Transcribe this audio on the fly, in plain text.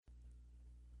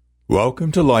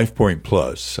Welcome to LifePoint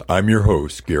Plus. I'm your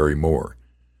host, Gary Moore.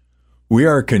 We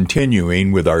are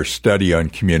continuing with our study on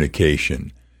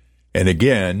communication. And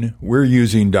again, we're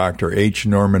using Dr. H.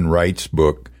 Norman Wright's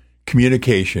book,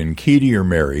 Communication, Key to Your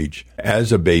Marriage,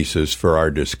 as a basis for our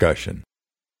discussion.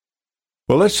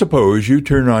 Well, let's suppose you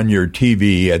turn on your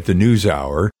TV at the news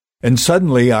hour, and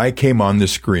suddenly I came on the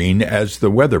screen as the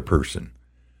weather person.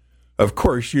 Of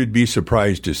course, you'd be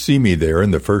surprised to see me there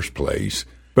in the first place,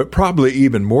 but probably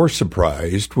even more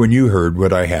surprised when you heard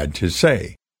what I had to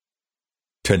say.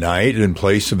 Tonight, in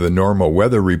place of the normal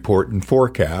weather report and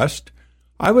forecast,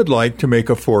 I would like to make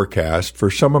a forecast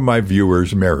for some of my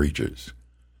viewers' marriages.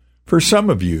 For some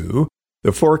of you,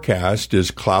 the forecast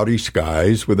is cloudy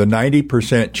skies with a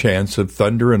 90% chance of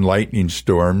thunder and lightning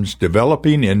storms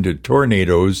developing into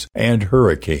tornadoes and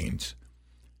hurricanes.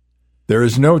 There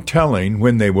is no telling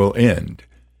when they will end.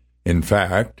 In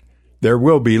fact, there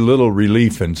will be little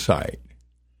relief in sight.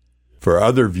 For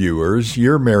other viewers,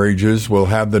 your marriages will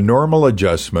have the normal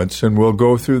adjustments and will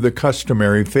go through the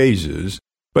customary phases,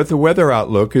 but the weather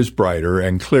outlook is brighter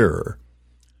and clearer.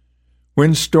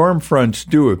 When storm fronts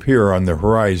do appear on the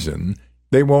horizon,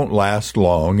 they won't last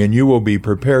long and you will be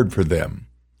prepared for them.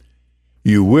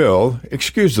 You will,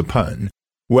 excuse the pun,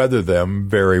 weather them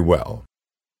very well.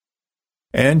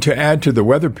 And to add to the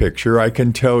weather picture, I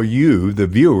can tell you, the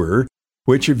viewer,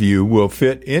 which of you will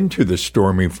fit into the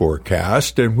stormy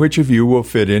forecast and which of you will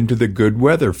fit into the good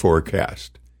weather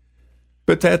forecast.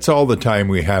 But that's all the time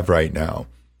we have right now.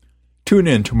 Tune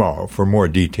in tomorrow for more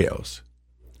details.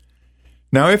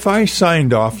 Now, if I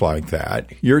signed off like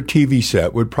that, your TV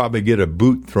set would probably get a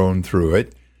boot thrown through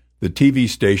it, the TV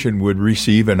station would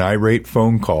receive an irate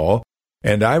phone call,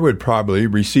 and I would probably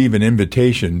receive an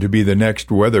invitation to be the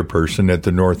next weather person at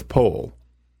the North Pole.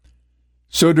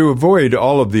 So to avoid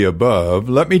all of the above,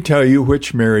 let me tell you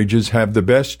which marriages have the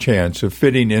best chance of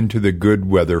fitting into the good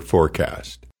weather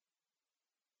forecast.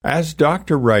 As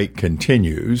Dr. Wright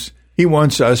continues, he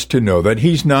wants us to know that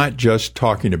he's not just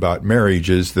talking about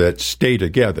marriages that stay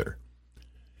together.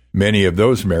 Many of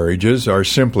those marriages are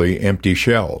simply empty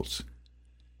shells.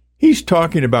 He's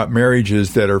talking about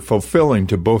marriages that are fulfilling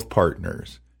to both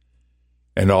partners.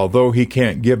 And although he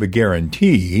can't give a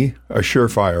guarantee, a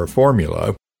surefire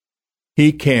formula,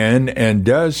 he can and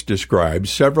does describe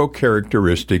several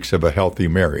characteristics of a healthy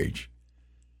marriage.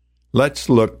 Let's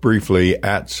look briefly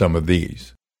at some of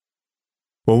these.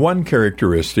 Well, one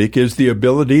characteristic is the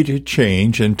ability to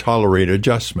change and tolerate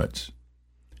adjustments.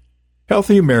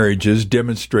 Healthy marriages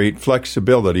demonstrate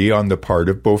flexibility on the part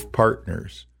of both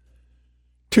partners.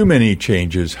 Too many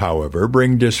changes, however,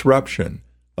 bring disruption,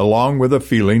 along with a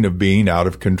feeling of being out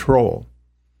of control.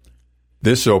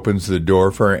 This opens the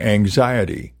door for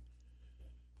anxiety.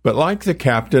 But like the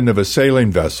captain of a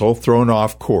sailing vessel thrown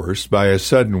off course by a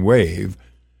sudden wave,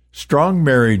 strong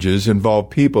marriages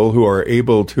involve people who are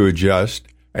able to adjust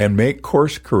and make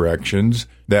course corrections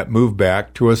that move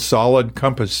back to a solid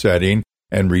compass setting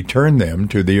and return them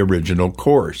to the original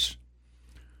course.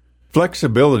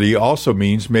 Flexibility also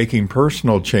means making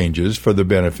personal changes for the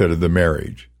benefit of the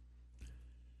marriage.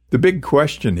 The big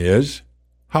question is,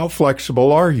 how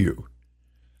flexible are you?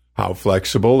 How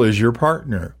flexible is your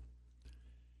partner?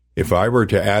 If I were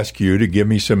to ask you to give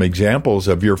me some examples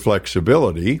of your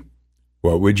flexibility,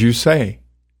 what would you say?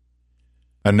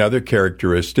 Another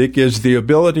characteristic is the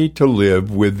ability to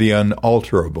live with the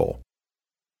unalterable.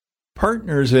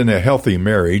 Partners in a healthy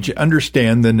marriage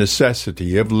understand the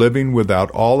necessity of living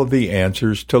without all of the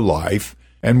answers to life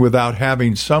and without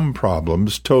having some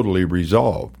problems totally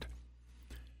resolved.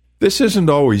 This isn't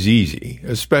always easy,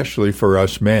 especially for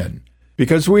us men,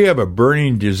 because we have a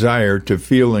burning desire to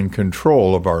feel in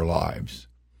control of our lives.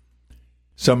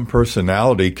 Some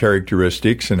personality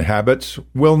characteristics and habits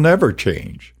will never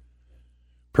change.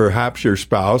 Perhaps your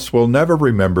spouse will never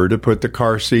remember to put the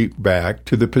car seat back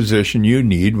to the position you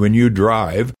need when you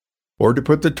drive, or to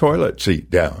put the toilet seat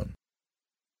down.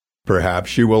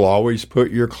 Perhaps you will always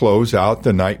put your clothes out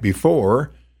the night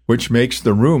before, which makes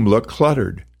the room look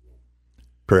cluttered.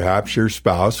 Perhaps your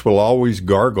spouse will always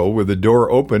gargle with the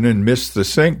door open and miss the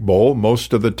sink bowl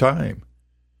most of the time.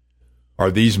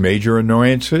 Are these major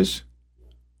annoyances?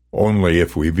 Only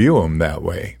if we view them that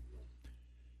way.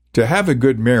 To have a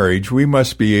good marriage, we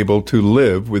must be able to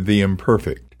live with the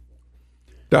imperfect.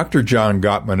 Dr. John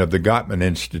Gottman of the Gottman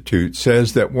Institute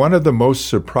says that one of the most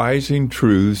surprising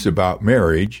truths about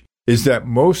marriage is that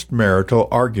most marital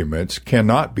arguments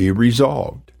cannot be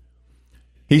resolved.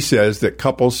 He says that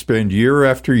couples spend year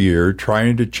after year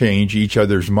trying to change each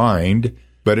other's mind,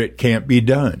 but it can't be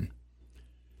done.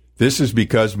 This is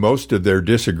because most of their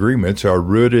disagreements are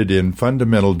rooted in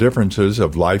fundamental differences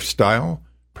of lifestyle,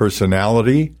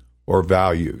 personality, or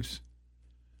values.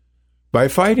 By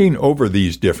fighting over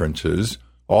these differences,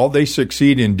 all they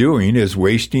succeed in doing is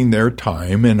wasting their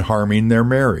time and harming their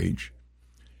marriage.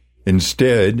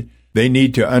 Instead, they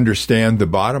need to understand the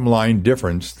bottom line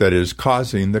difference that is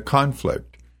causing the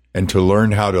conflict, and to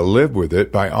learn how to live with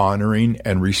it by honoring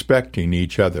and respecting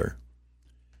each other.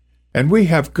 And we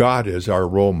have God as our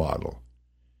role model.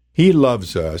 He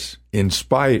loves us in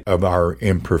spite of our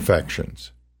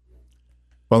imperfections.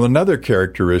 Well, another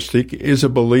characteristic is a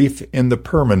belief in the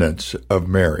permanence of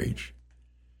marriage.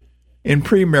 In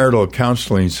premarital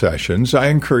counseling sessions, I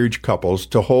encourage couples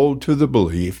to hold to the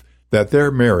belief that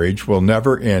their marriage will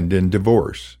never end in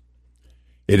divorce.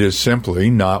 It is simply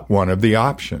not one of the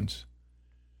options.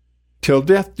 Till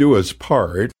death do us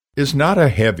part is not a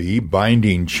heavy,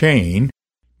 binding chain,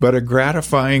 but a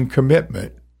gratifying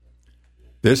commitment.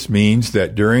 This means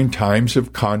that during times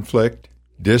of conflict,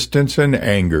 distance, and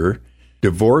anger,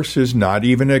 divorce is not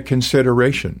even a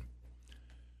consideration.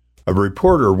 A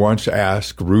reporter once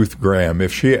asked Ruth Graham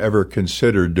if she ever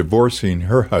considered divorcing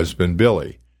her husband,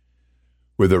 Billy.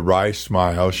 With a wry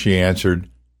smile, she answered,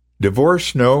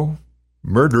 "Divorce, no.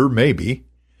 Murder, maybe."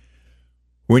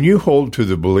 When you hold to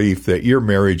the belief that your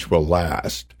marriage will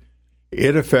last,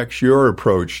 it affects your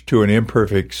approach to an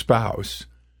imperfect spouse,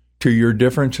 to your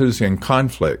differences and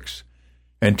conflicts,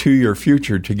 and to your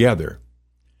future together.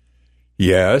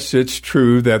 Yes, it's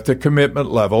true that the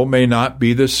commitment level may not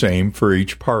be the same for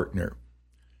each partner.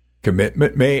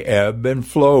 Commitment may ebb and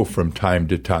flow from time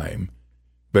to time,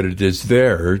 but it is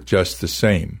there just the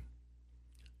same.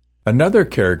 Another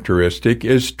characteristic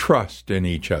is trust in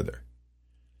each other.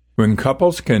 When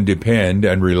couples can depend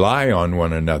and rely on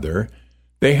one another,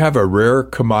 they have a rare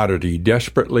commodity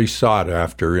desperately sought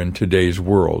after in today's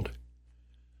world.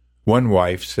 One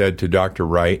wife said to Dr.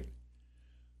 Wright,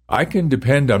 "I can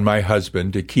depend on my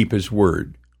husband to keep his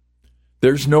word.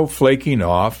 There's no flaking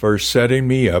off or setting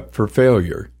me up for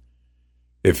failure.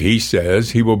 If he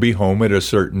says he will be home at a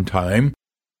certain time,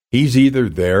 he's either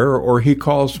there or he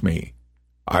calls me.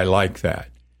 I like that.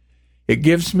 It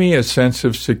gives me a sense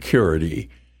of security,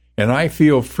 and I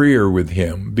feel freer with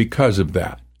him because of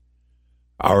that.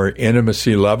 Our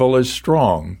intimacy level is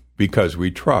strong because we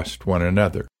trust one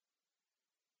another."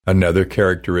 Another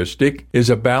characteristic is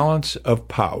a balance of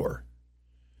power.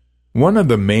 One of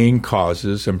the main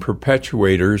causes and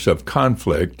perpetuators of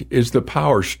conflict is the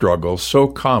power struggle so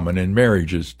common in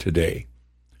marriages today.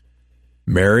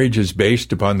 Marriage is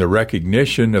based upon the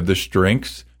recognition of the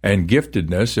strengths and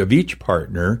giftedness of each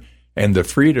partner and the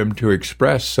freedom to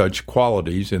express such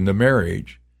qualities in the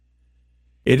marriage.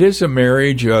 It is a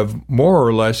marriage of more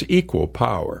or less equal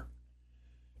power.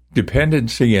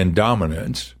 Dependency and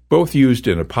dominance, both used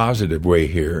in a positive way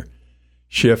here,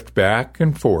 shift back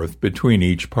and forth between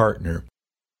each partner.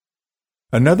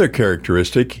 Another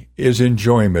characteristic is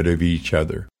enjoyment of each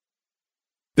other.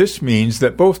 This means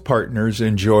that both partners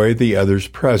enjoy the other's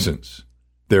presence,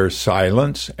 their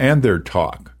silence and their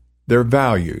talk, their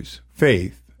values,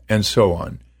 faith, and so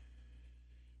on.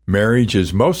 Marriage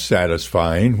is most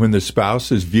satisfying when the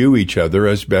spouses view each other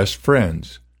as best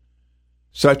friends.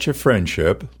 Such a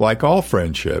friendship, like all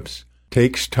friendships,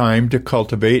 takes time to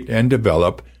cultivate and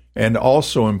develop, and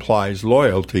also implies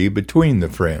loyalty between the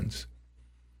friends.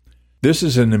 This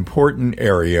is an important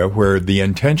area where the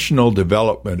intentional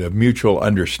development of mutual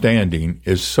understanding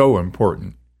is so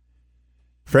important.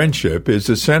 Friendship is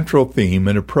the central theme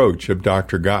and approach of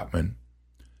Dr. Gottman.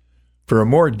 For a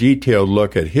more detailed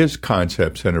look at his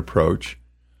concepts and approach,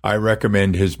 I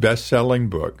recommend his best-selling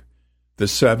book, The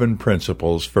 7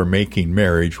 Principles for Making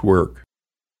Marriage Work.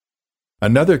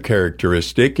 Another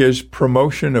characteristic is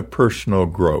promotion of personal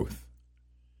growth.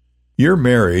 Your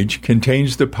marriage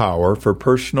contains the power for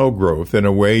personal growth in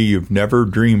a way you've never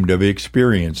dreamed of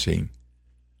experiencing.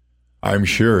 I'm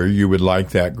sure you would like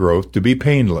that growth to be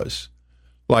painless,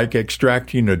 like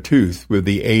extracting a tooth with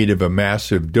the aid of a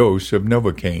massive dose of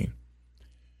Novocaine.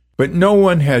 But no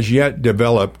one has yet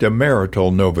developed a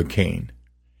marital Novocaine.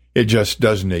 It just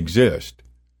doesn't exist.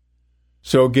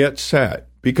 So get set,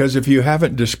 because if you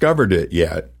haven't discovered it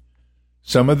yet,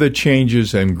 some of the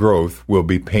changes and growth will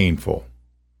be painful.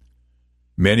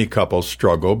 Many couples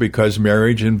struggle because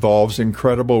marriage involves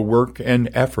incredible work and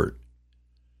effort.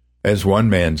 As one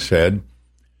man said,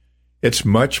 "It's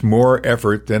much more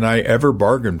effort than I ever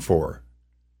bargained for.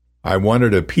 I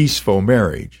wanted a peaceful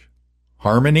marriage.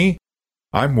 Harmony?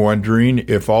 I'm wondering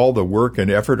if all the work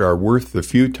and effort are worth the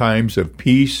few times of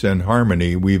peace and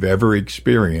harmony we've ever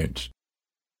experienced."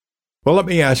 Well, let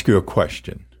me ask you a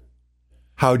question.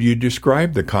 How do you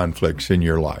describe the conflicts in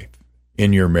your life,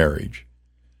 in your marriage?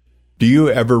 Do you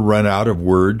ever run out of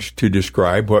words to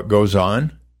describe what goes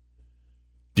on?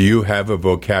 Do you have a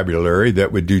vocabulary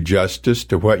that would do justice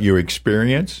to what you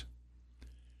experience?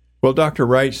 Well, Dr.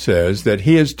 Wright says that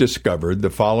he has discovered the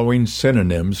following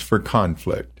synonyms for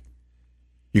conflict.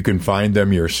 You can find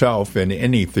them yourself in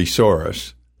any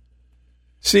thesaurus.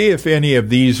 See if any of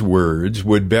these words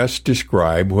would best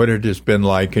describe what it has been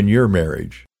like in your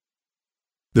marriage.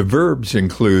 The verbs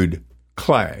include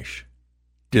clash,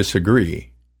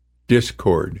 disagree,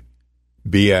 discord,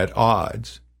 be at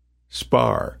odds,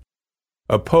 spar,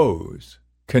 oppose,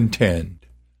 contend,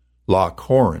 lock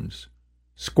horns,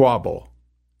 squabble,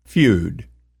 feud,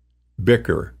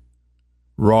 bicker,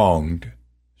 wronged,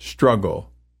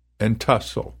 struggle, and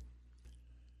tussle.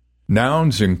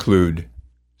 Nouns include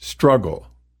struggle,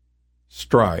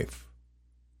 strife,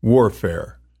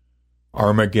 warfare,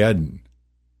 Armageddon,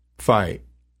 fight,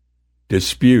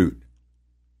 dispute,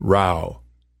 row,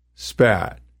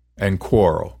 spat, and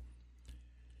quarrel.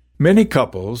 Many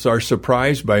couples are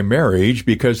surprised by marriage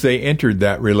because they entered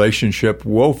that relationship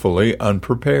woefully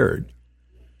unprepared.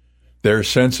 Their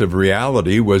sense of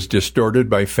reality was distorted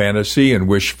by fantasy and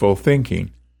wishful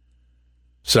thinking.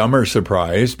 Some are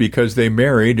surprised because they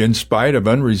married in spite of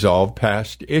unresolved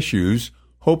past issues,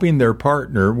 hoping their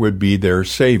partner would be their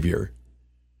savior.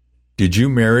 Did you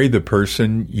marry the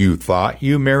person you thought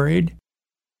you married?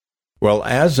 Well,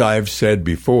 as I've said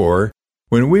before,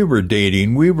 when we were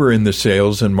dating, we were in the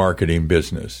sales and marketing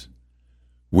business.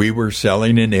 We were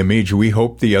selling an image we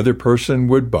hoped the other person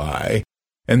would buy,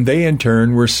 and they in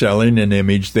turn were selling an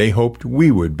image they hoped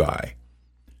we would buy.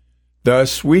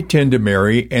 Thus, we tend to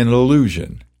marry an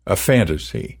illusion, a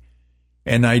fantasy,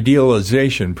 an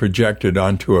idealization projected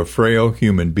onto a frail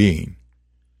human being.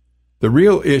 The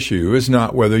real issue is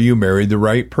not whether you married the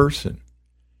right person.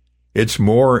 It's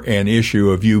more an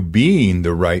issue of you being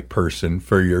the right person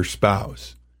for your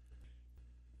spouse.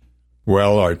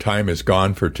 Well, our time is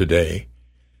gone for today.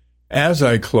 As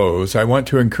I close, I want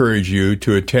to encourage you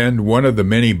to attend one of the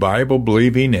many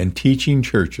Bible-believing and teaching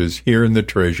churches here in the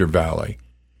Treasure Valley.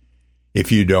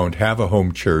 If you don't have a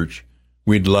home church,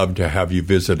 we'd love to have you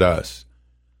visit us.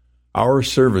 Our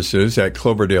services at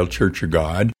Cloverdale Church of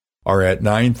God are at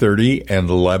 9:30 and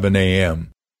 11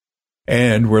 a.m.,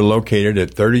 and we're located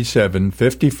at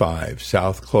 3755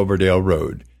 South Cloverdale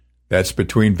Road. That's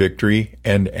between Victory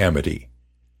and Amity.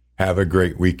 Have a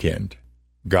great weekend.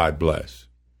 God bless.